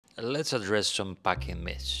let's address some packing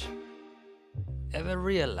myths. Ever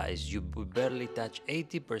realize we barely touch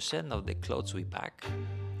 80% of the clothes we pack?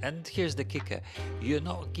 And here's the kicker, you're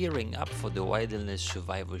not gearing up for the wilderness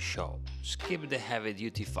survival show. Skip the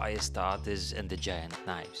heavy-duty fire starters and the giant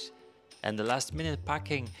knives. And the last-minute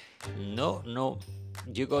packing, no,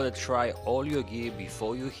 you gotta try all your gear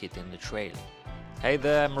before you hit in the trail. Hey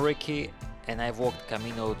there, I'm Ricky, and I've walked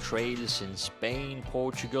Camino trails in Spain,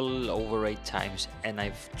 Portugal over 8 times, and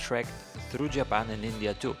I've trekked through Japan and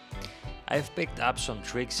India too. I've picked up some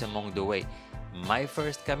tricks along the way. My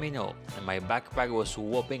first Camino, and my backpack was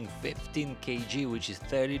whopping 15 kg, which is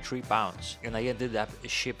 33 pounds, and I ended up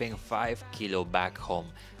shipping 5 kilo back home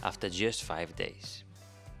after just 5 days.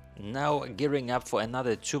 Now, gearing up for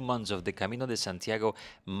another 2 months of the Camino de Santiago,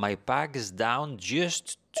 my pack is down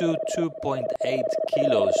just to 2.8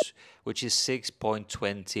 kilos, which is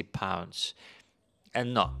 6.20 pounds.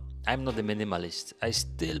 And no, I'm not a minimalist. I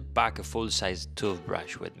still pack a full-size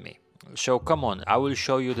toothbrush with me. So come on, I will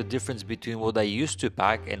show you the difference between what I used to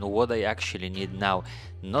pack and what I actually need now,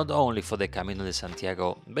 not only for the Camino de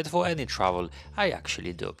Santiago, but for any travel I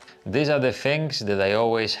actually do. These are the things that I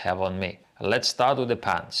always have on me. Let's start with the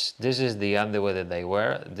pants. This is the underwear that I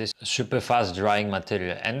wear, this super fast drying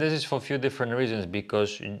material. And this is for a few different reasons,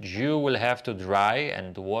 because you will have to dry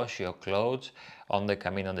and wash your clothes on the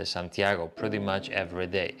Camino de Santiago pretty much every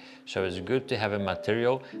day. So it's good to have a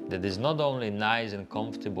material that is not only nice and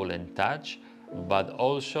comfortable in touch, but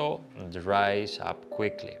also dries up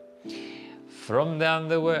quickly. From the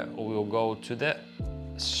underwear, we'll go to the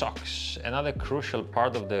socks, another crucial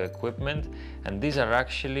part of the equipment, and these are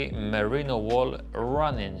actually merino wool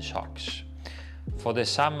running socks. For the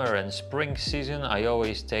summer and spring season, I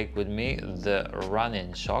always take with me the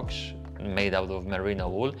running socks made out of merino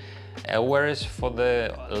wool, whereas for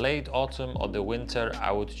the late autumn or the winter,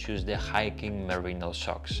 I would choose the hiking merino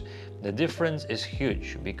socks. The difference is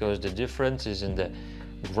huge, because the difference is in the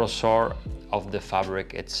grosor of the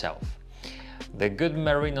fabric itself. The good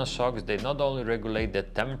merino socks, they not only regulate the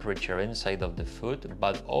temperature inside of the foot,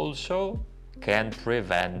 but also can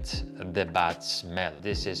prevent the bad smell.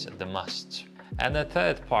 This is the must. And the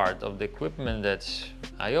third part of the equipment that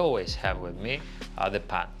I always have with me are the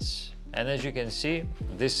pants. And as you can see,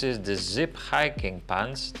 this is the zip hiking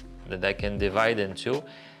pants that I can divide in two,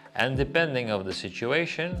 and depending on the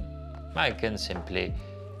situation, I can simply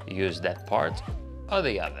use that part or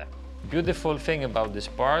the other. Beautiful thing about this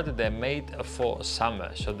part, they're made for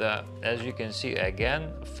summer. So as you can see,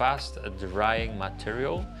 again, fast drying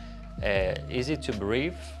material, easy to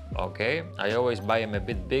breathe. Okay, I always buy them a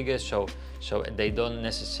bit bigger so they don't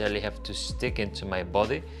necessarily have to stick into my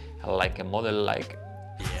body like a model like.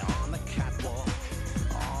 On the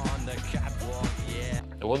catwalk, yeah.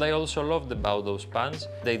 What I also loved about those pants,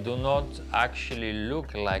 they do not actually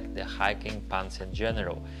look like the hiking pants in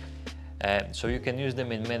general. So you can use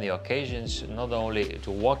them in many occasions, not only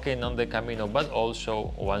to walk in on the Camino, but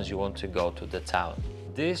also once you want to go to the town.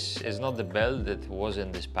 This is not the belt that was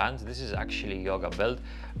in this pants, this is actually yoga belt,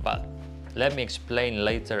 but let me explain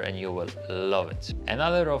later and you will love it.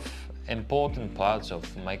 Another of important parts of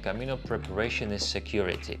my Camino preparation is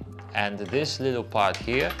security. And this little part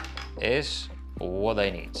here is what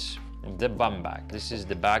I need. The bum bag. This is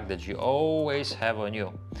the bag that you always have on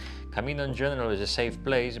you. Camino Journal is a safe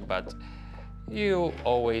place, but you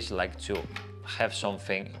always like to have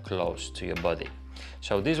something close to your body.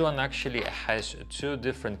 So this one actually has 2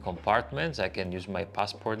 different compartments. I can use my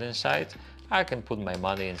passport inside. I can put my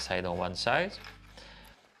money inside on one side.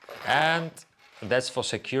 And that's for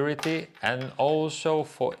security, and also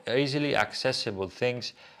for easily accessible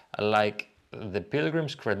things like the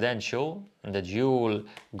pilgrim's credential, that you will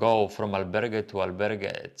go from albergue to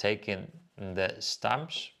albergue taking the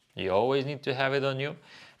stamps. You always need to have it on you,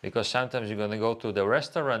 because sometimes you're going to go to the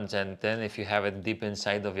restaurant, and then if you have it deep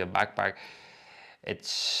inside of your backpack,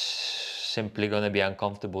 it's simply going to be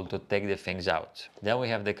uncomfortable to take the things out. Then we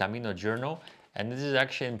have the Camino Journal, and this is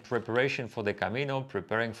actually in preparation for the Camino,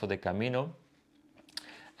 preparing for the Camino.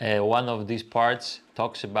 One of these parts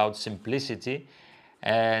talks about simplicity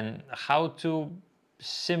and how to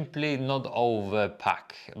simply not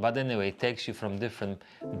overpack. But anyway, it takes you from different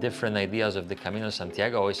ideas of the Camino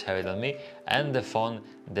Santiago. I always have it on me, and the phone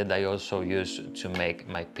that I also use to make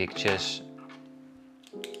my pictures,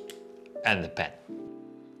 and the pen.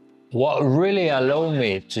 What really allowed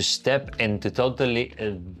me to step into totally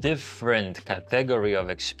a different category of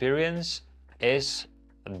experience is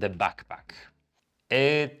the backpack.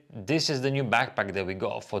 This is the new backpack that we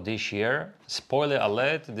got for this year. Spoiler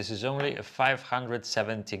alert, this is only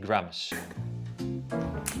 570 grams.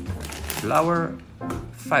 Flour,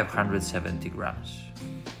 570 grams.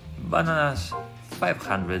 bananas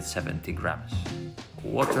 570 grams,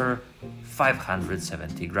 water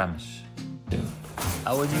 570 grams.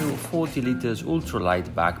 Our new 40 liters ultralight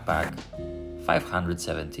backpack,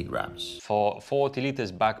 570 grams. For 40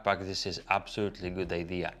 liters backpack, this is absolutely good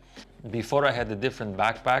idea. Before I had the different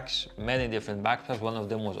backpacks, many different backpacks. One of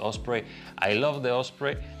them was Osprey. I love the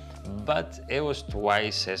Osprey, but it was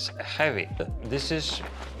twice as heavy. This is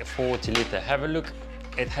a 40 liter. Have a look.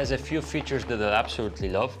 It has a few features that I absolutely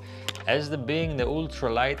love. Being the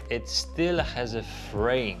ultralight, it still has a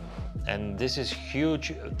frame. And this is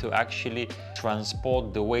huge to actually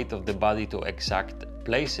transport the weight of the body to exact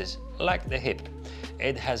places, like the hip.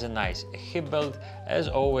 It has a nice hip belt. As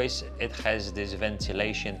always, it has this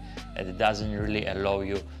ventilation and it doesn't really allow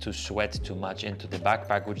you to sweat too much into the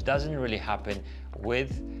backpack, which doesn't really happen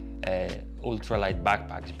with ultralight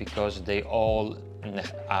backpacks because they all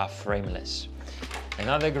are frameless.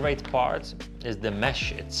 Another great part is the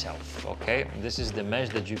mesh itself, okay? This is the mesh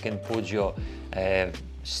that you can put your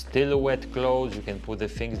still wet clothes, you can put the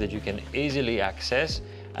things that you can easily access,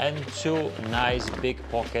 and two nice big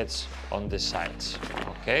pockets on the sides,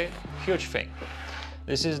 okay? Huge thing.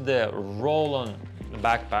 This is the roll-on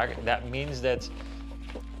backpack. That means that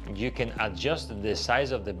you can adjust the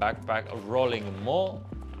size of the backpack, rolling more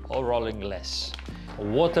or rolling less.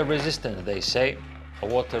 Water resistant, they say.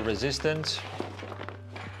 Water resistant,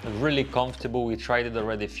 really comfortable. We tried it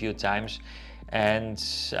already a few times and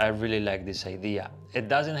I really like this idea. It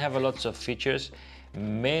doesn't have a lot of features.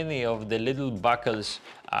 Many of the little buckles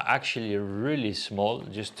are actually really small,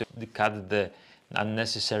 just to cut the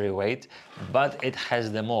unnecessary weight, but it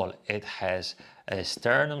has them all. It has a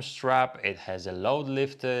sternum strap, it has a load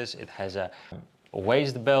lifters, it has a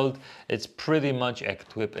waist belt. It's pretty much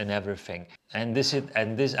equipped in everything. And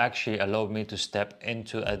this actually allowed me to step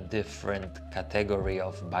into a different category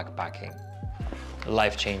of backpacking.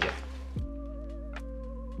 Life changer.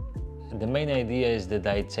 The main idea is that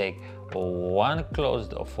I take one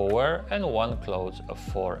clothes for wear and one clothes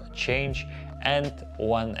for change and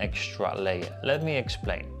one extra layer. Let me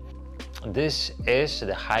explain. This is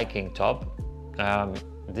the hiking top.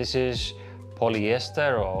 This is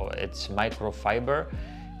polyester, or it's microfiber,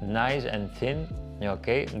 nice and thin.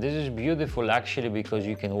 Okay, this is beautiful actually because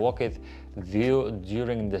you can walk it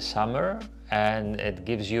during the summer and it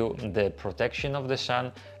gives you the protection of the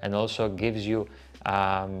sun and also gives you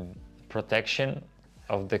protection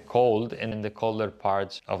of the cold in the colder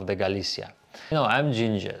parts of the Galicia. You know, I'm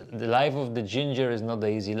ginger. The life of the ginger is not the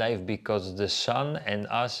easy life because the sun and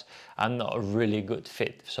us are not a really good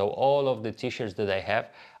fit. So all of the t-shirts that I have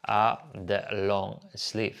are the long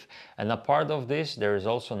sleeve. And a part of this, there is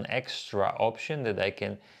also an extra option that I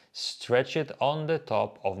can stretch it on the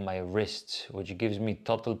top of my wrists, which gives me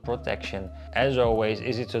total protection. As always,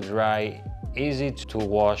 easy to dry, easy to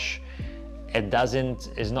wash.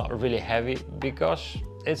 It's not really heavy because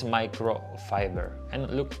it's microfiber.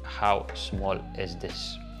 And look how small is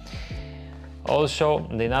this. Also,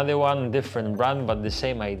 the another one, different brand, but the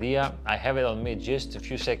same idea. I have it on me just a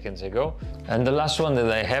few seconds ago. And the last one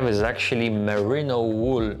that I have is actually merino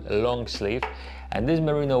wool long sleeve. And this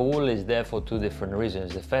merino wool is there for two different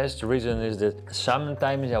reasons. The first reason is that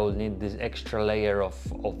sometimes I will need this extra layer of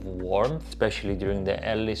warmth, especially during the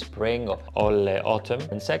early spring or autumn.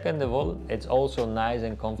 And second of all, it's also nice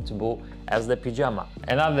and comfortable as the pyjama.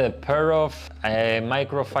 Another pair of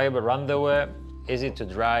microfiber underwear, easy to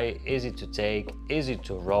dry, easy to take, easy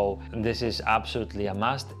to roll. This is absolutely a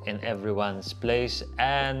must in everyone's place.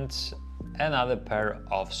 And another pair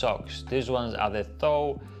of socks. These ones are the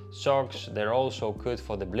Thaw socks. They're also good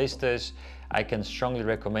for the blisters. I can strongly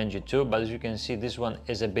recommend you too, but as you can see, this one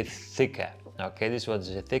is a bit thicker. Okay, this one is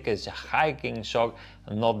thicker. It's a hiking sock,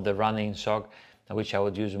 not the running sock, which I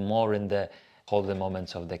would use more in the colder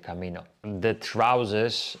moments of the Camino. The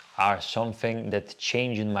trousers are something that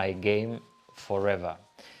changed my game forever.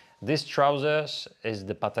 This trousers is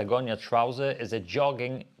the Patagonia trouser, is a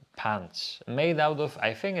jogging pants made out of,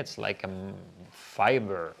 I think it's like a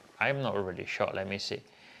fiber. I'm not really sure, let me see.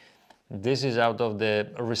 This is out of the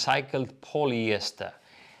recycled polyester,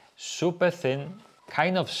 super thin,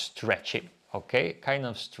 kind of stretchy, okay, kind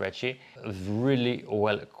of stretchy, really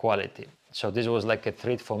well quality. So this was like a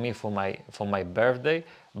treat for me for my birthday,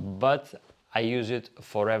 but I use it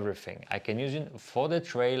for everything. I can use it for the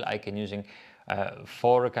trail, I can use it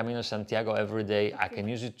for Camino Santiago every day. I can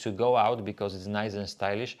use it to go out because it's nice and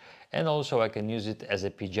stylish, and also I can use it as a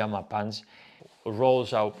pyjama pants.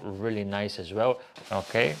 Rolls out really nice as well.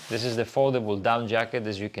 Okay, this is the foldable down jacket,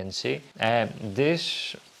 as you can see.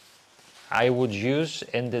 This I would use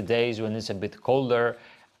in the days when it's a bit colder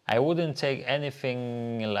I wouldn't take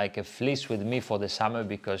anything like a fleece with me for the summer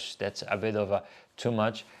because that's a bit of a too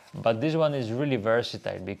much. But this one is really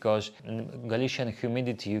versatile because in Galician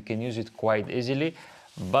humidity you can use it quite easily.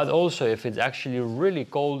 But also if it's actually really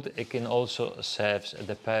cold, it can also serve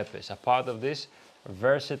the purpose. A part of this,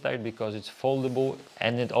 versatile because it's foldable,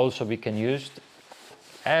 and it also be can used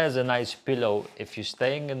as a nice pillow if you're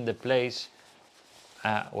staying in the place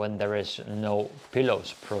when there is no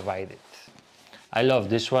pillows provided. I love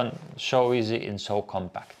this one, so easy and so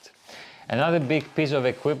compact. Another big piece of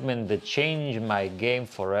equipment that changed my game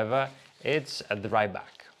forever, it's a dry bag.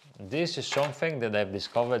 This is something that I've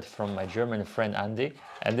discovered from my German friend Andy,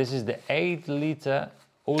 and this is the 8-liter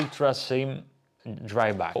Ultra Slim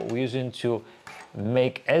dry bag. We're using to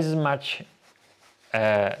make as much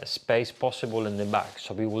space possible in the bag.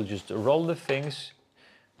 So we will just roll the things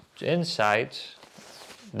inside.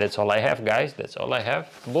 That's all I have, guys, that's all I have.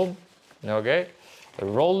 Boom, okay.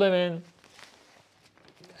 Roll them in,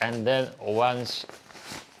 and then once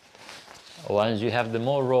you have them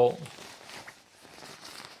all rolled,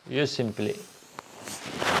 you simply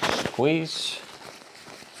squeeze,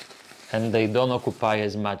 and they don't occupy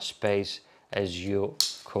as much space as you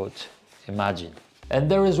could imagine. And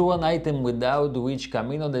there is one item without which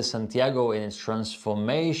Camino de Santiago in its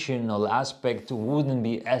transformational aspect wouldn't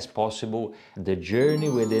be as possible: the journey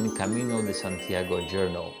within Camino de Santiago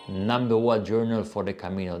journal. #1 journal for the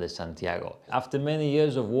Camino de Santiago. After many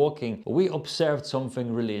years of walking, we observed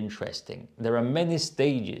something really interesting. There are many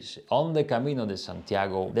stages on the Camino de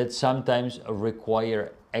Santiago that sometimes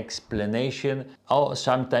require explanation or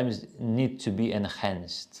sometimes need to be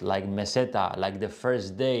enhanced, like meseta, like the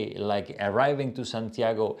first day, like arriving to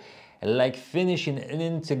Santiago, like finishing and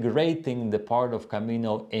integrating the part of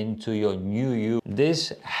Camino into your new you.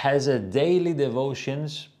 This has a daily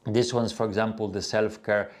devotions. This one's, for example, the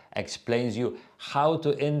self-care, explains you how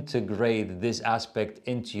to integrate this aspect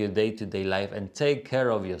into your day-to-day life and take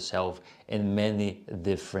care of yourself in many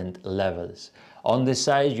different levels. On the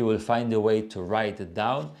side, you will find a way to write it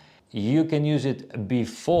down. You can use it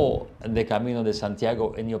before the Camino de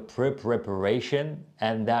Santiago in your preparation,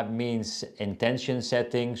 and that means intention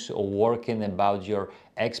settings or working about your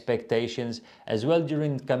expectations, as well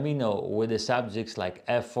during Camino with the subjects like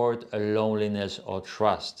effort, loneliness or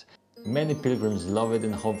trust. Many pilgrims love it,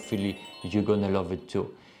 and hopefully you're gonna love it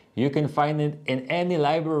too. You can find it in any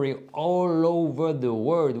library all over the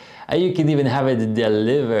world, and you can even have it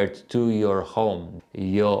delivered to your home.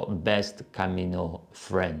 Your best Camino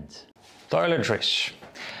friend. Toiletries.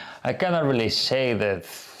 I cannot really say that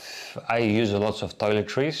I use lots of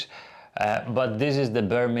toiletries, but this is the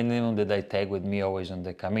bare minimum that I take with me always on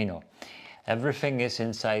the Camino. Everything is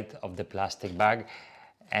inside of the plastic bag.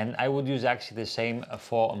 And I would use actually the same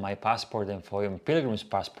for my passport and for your pilgrim's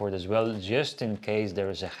passport as well, just in case there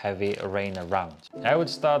is a heavy rain around. I would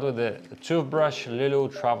start with a toothbrush, little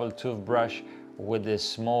travel toothbrush with a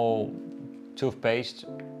small toothpaste.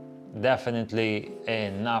 Definitely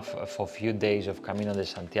enough for a few days of Camino de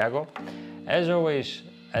Santiago. As always,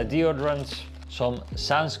 a deodorant, some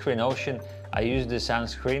sunscreen option. I use the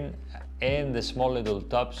sunscreen in the small little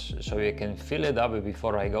tubs so you can fill it up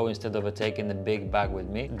before I go instead of taking the big bag with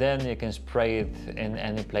me. Then you can spray it in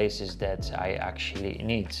any places that I actually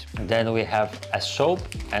need. Then we have a soap,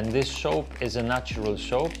 and this soap is a natural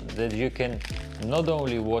soap that you can not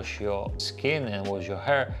only wash your skin and wash your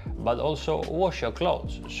hair, but also wash your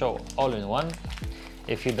clothes. So all in one.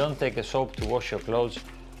 If you don't take a soap to wash your clothes,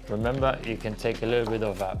 remember, you can take a little bit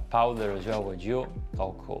of a powder as well with you.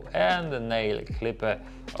 Oh, cool. And the nail clipper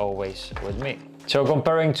always with me. So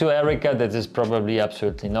comparing to Erica, that is probably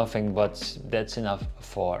absolutely nothing, but that's enough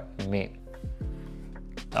for me.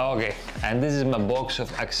 Okay, and this is my box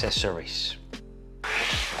of accessories.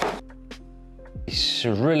 It's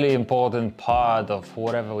a really important part of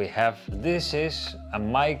whatever we have. This is a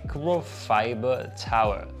microfiber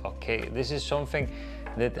towel, okay? This is something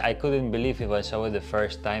that I couldn't believe if I saw it the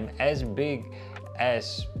first time, as big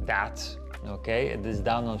as that, okay? It is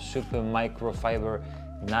down on super microfiber,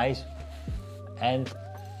 nice and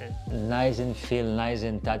feel nice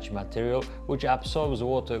and touch material, which absorbs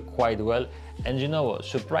water quite well. And you know what,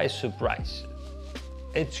 surprise, surprise,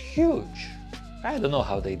 it's huge. I don't know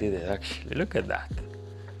how they did it actually, look at that.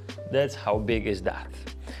 That's how big is that.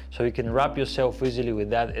 So you can wrap yourself easily with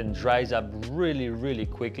that, and dries up really, really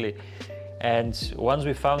quickly. And once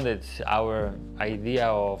we found it, our idea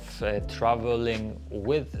of traveling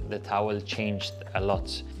with the towel changed a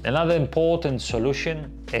lot. Another important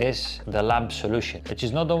solution is the lamp solution, which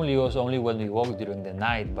is not only used only when we walk during the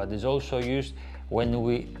night, but is also used when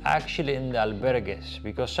we actually in the albergues,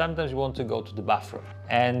 because sometimes we want to go to the bathroom.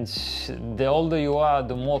 And the older you are,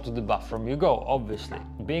 the more to the bathroom you go, obviously.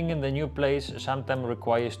 Being in the new place sometimes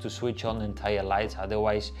requires to switch on entire lights,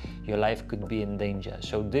 otherwise your life could be in danger.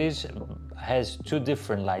 So this has two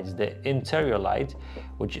different lights, the interior light,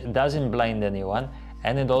 which doesn't blind anyone,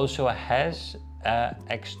 and it also has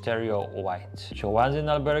exterior white. So once in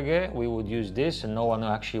albergue, we would use this and no one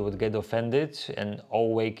actually would get offended and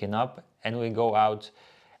all waking up, and we go out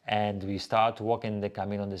and we start walking the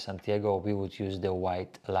Camino de Santiago, we would use the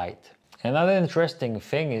white light. Another interesting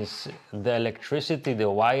thing is the electricity, the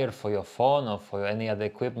wire for your phone or for any other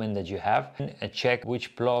equipment that you have. Check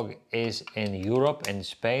which plug is in Europe and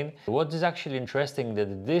Spain. What is actually interesting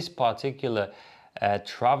that this particular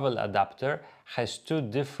travel adapter has two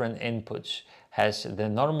different inputs. Has the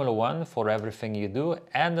normal one for everything you do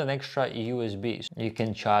and an extra USB. You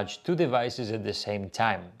can charge two devices at the same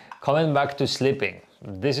time. Coming back to sleeping,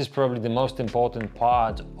 this is probably the most important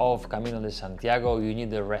part of Camino de Santiago. You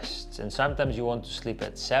need a rest, and sometimes you want to sleep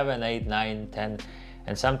at 7, 8, 9, 10,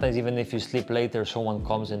 and sometimes even if you sleep later, someone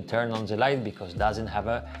comes and turns on the light because it doesn't have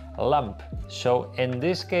a lamp. So in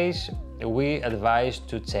this case, we advise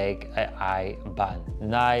to take an eye band.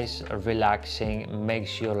 Nice, relaxing,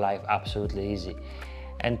 makes your life absolutely easy.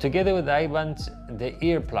 And together with the eye band, the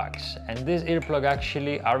earplugs. And these earplugs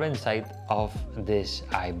actually are inside of this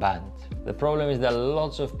eye band. The problem is that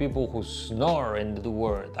lots of people who snore in the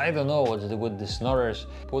world. I don't know what's with the snorers.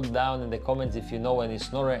 Put down in the comments if you know any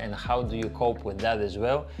snorer and how do you cope with that as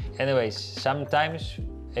well. Anyways, sometimes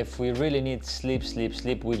if we really need sleep,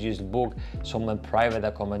 we just book some private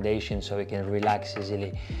accommodation so we can relax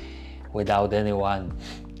easily without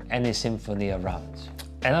any symphony around.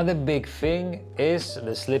 Another big thing is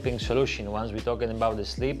the sleeping solution. Once we're talking about the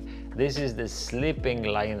sleep, this is the sleeping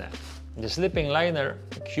liner. The sleeping liner,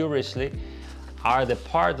 curiously, are the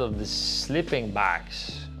part of the sleeping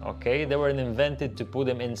bags, okay? They were invented to put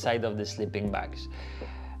them inside of the sleeping bags.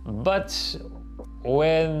 But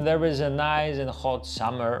when there is a nice and hot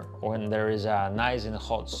summer, when there is a nice and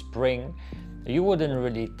hot spring, you wouldn't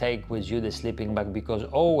really take with you the sleeping bag because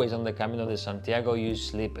always on the Camino de Santiago you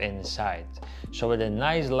sleep inside. So with a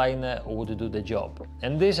nice liner would do the job.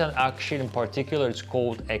 And this action in particular is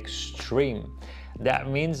called extreme. That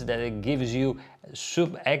means that it gives you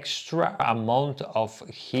extra amount of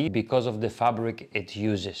heat because of the fabric it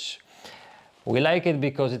uses. We like it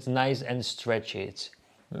because it's nice and stretchy. It's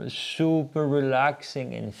super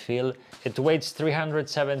relaxing in feel. It weighs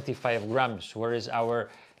 375 grams, whereas our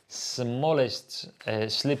smallest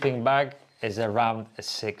sleeping bag is around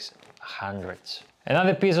 600.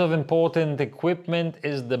 Another piece of important equipment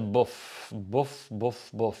is the buff.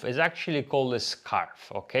 Buff. It's actually called a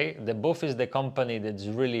scarf, okay? The Buff is the company that's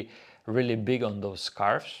really big on those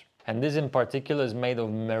scarves. And this in particular is made of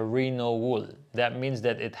merino wool. That means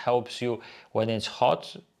that it helps you when it's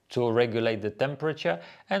hot to regulate the temperature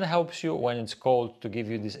and helps you when it's cold to give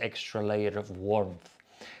you this extra layer of warmth.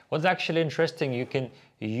 What's actually interesting, you can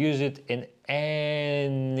use it in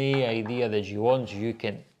any idea that you want. You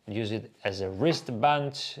can use it as a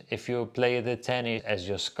wristband if you play the tennis, as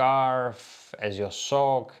your scarf, as your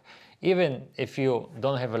sock. Even if you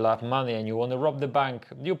don't have a lot of money and you want to rob the bank,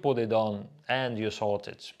 you put it on and you sort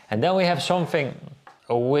it. And then we have something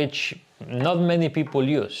which not many people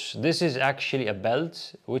use. This is actually a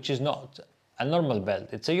belt, which is not a normal belt,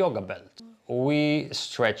 it's a yoga belt. We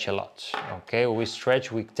stretch a lot, okay? We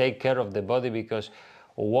stretch, we take care of the body because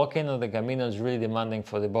walking on the Camino is really demanding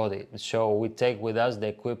for the body. So we take with us the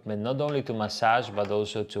equipment not only to massage, but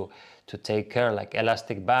also to take care, like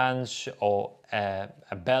elastic bands or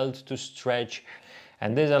a belt to stretch.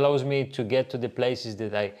 And this allows me to get to the places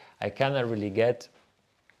that I cannot really get.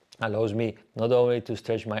 Allows me not only to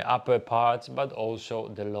stretch my upper parts, but also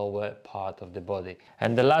the lower part of the body.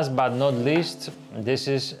 And the last but not least, this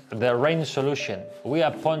is the rain solution. We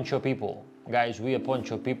are poncho people. Guys, we are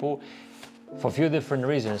poncho people for a few different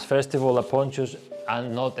reasons. First of all, the ponchos are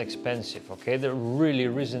not expensive, okay? They're really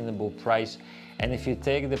reasonable price. And if you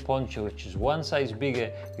take the poncho, which is one size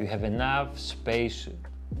bigger, you have enough space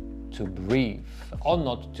to breathe or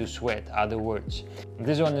not to sweat, other words.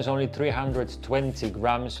 This one is only 320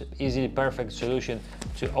 grams, easily perfect solution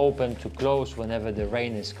to open, to close whenever the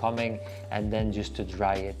rain is coming, and then just to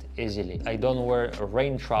dry it easily. I don't wear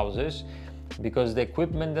rain trousers because the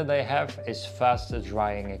equipment that I have is fast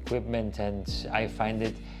drying equipment, and I find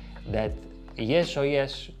it that yes,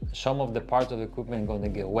 some of the parts of the equipment are gonna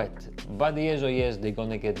get wet, but yes, they're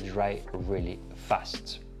gonna get dry really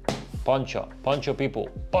fast. Poncho people,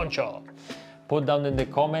 poncho. Put down in the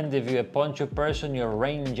comment if you're a poncho person, you're a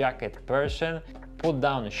rain jacket person. put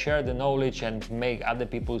down, share the knowledge and make other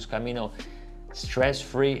people's Camino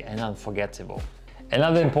stress-free and unforgettable.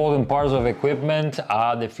 Another important part of equipment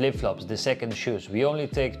are the flip-flops, the second shoes. We only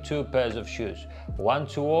take 2 pairs of shoes, one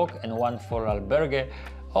to walk and one for albergue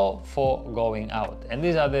or for going out. And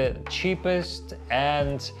these are the cheapest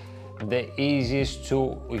and the easiest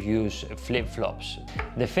to use flip-flops.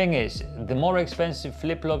 The thing is, the more expensive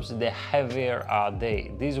flip-flops, the heavier are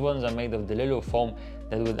they. These ones are made of the little foam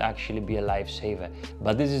that would actually be a lifesaver.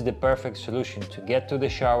 But this is the perfect solution to get to the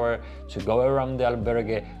shower, to go around the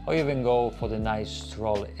albergue, or even go for the nice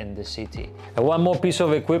stroll in the city. And one more piece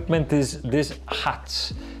of equipment is this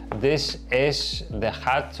hat. This is the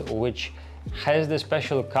hat which has the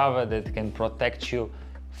special cover that can protect you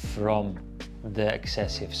from the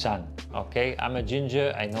excessive sun. Okay, I'm a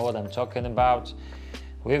ginger, I know what I'm talking about.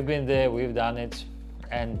 We've been there, we've done it,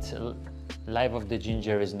 and life of the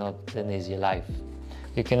ginger is not an easy life.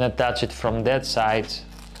 You can attach it from that side.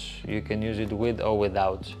 You can use it with or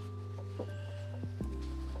without.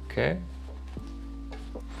 Okay.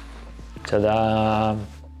 Ta-da!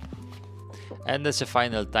 And that's the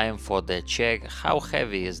final time for the check. How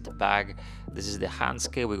heavy is the bag? This is the hand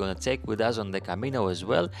scale we're gonna take with us on the Camino as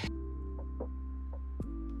well.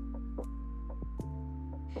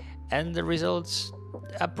 And the results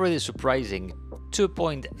are pretty surprising.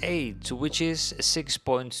 2.8, which is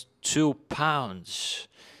 6.2 pounds.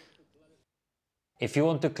 If you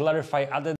want to clarify other